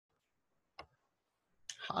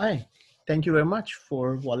Hi, thank you very much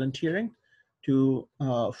for volunteering to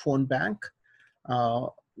Phone Bank. Uh,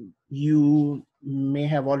 you may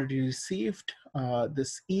have already received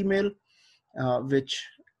this email, which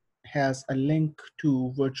has a link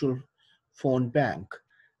to Virtual Phone Bank.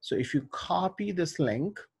 So if you copy this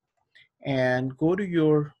link and go to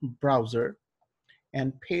your browser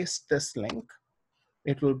and paste this link,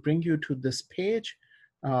 it will bring you to this page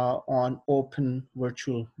on Open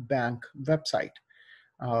Virtual Bank website.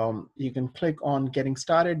 You can click on getting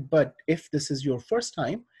started, but if this is your first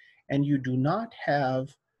time and you do not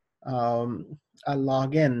have a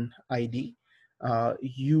login ID,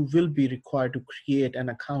 you will be required to create an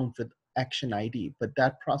account with Action ID, but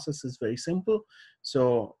that process is very simple.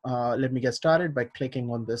 So let me get started by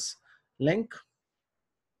clicking on this link.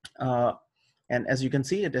 And as you can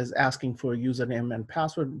see, it is asking for username and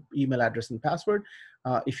password, email address and password.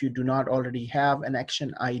 If you do not already have an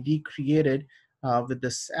Action ID created with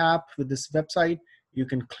this app, with this website, you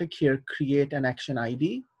can click here, create an Action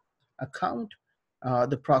ID account.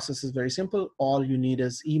 The process is very simple. All you need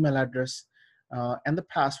is email address and the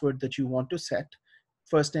password that you want to set,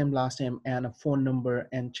 first name, last name, and a phone number,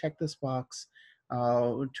 and check this box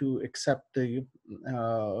to accept the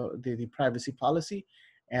privacy policy,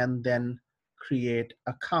 and then create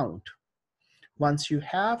account. Once you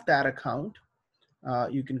have that account,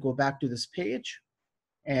 you can go back to this page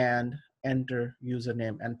and enter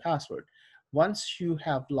username and password. Once you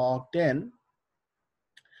have logged in,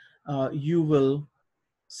 you will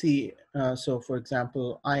see, so for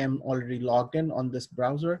example, I am already logged in on this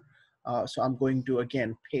browser. So I'm going to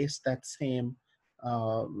again paste that same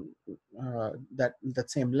that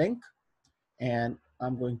same link, and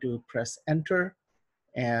I'm going to press enter,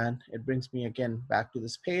 and it brings me again back to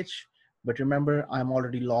this page. But remember, I'm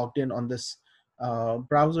already logged in on this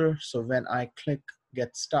browser. So when I click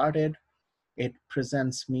get started, it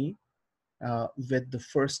presents me with the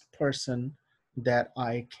first person that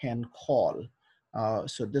I can call.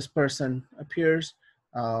 So this person appears,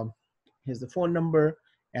 here's the phone number,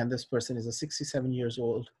 and this person is a 67 years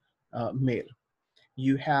old male.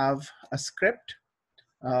 You have a script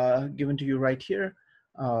given to you right here.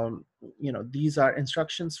 These are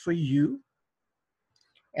instructions for you.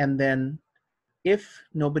 And then if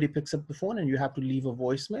nobody picks up the phone and you have to leave a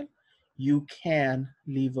voicemail, you can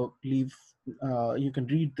you can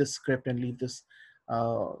read the script and leave this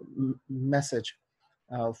message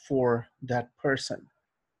for that person.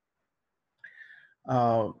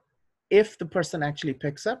 If the person actually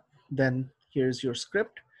picks up, then here's your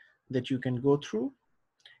script that you can go through.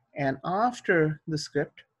 And after the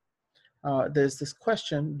script, there's this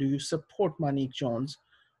question: do you support Monique Jones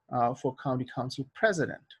for County Council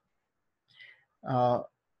President?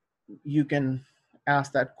 You can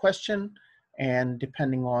ask that question, and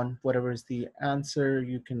depending on whatever is the answer,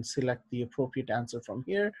 you can select the appropriate answer from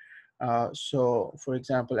here. So for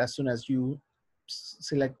example, as soon as you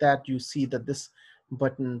select that, you see that this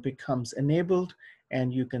button becomes enabled,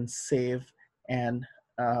 and you can save and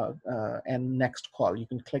next call. You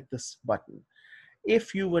can click this button.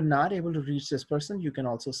 If you were not able to reach this person, you can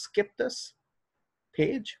also skip this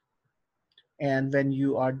page. And when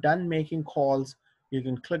you are done making calls, you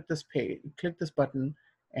can click this button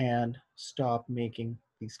and stop making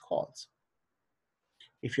these calls.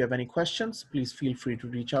 If you have any questions, please feel free to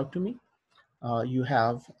reach out to me. You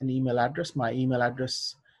have an email address, my email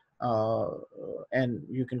address, and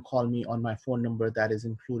you can call me on my phone number that is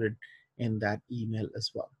included in that email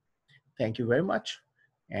as well. Thank you very much,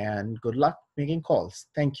 and good luck making calls.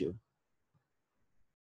 Thank you.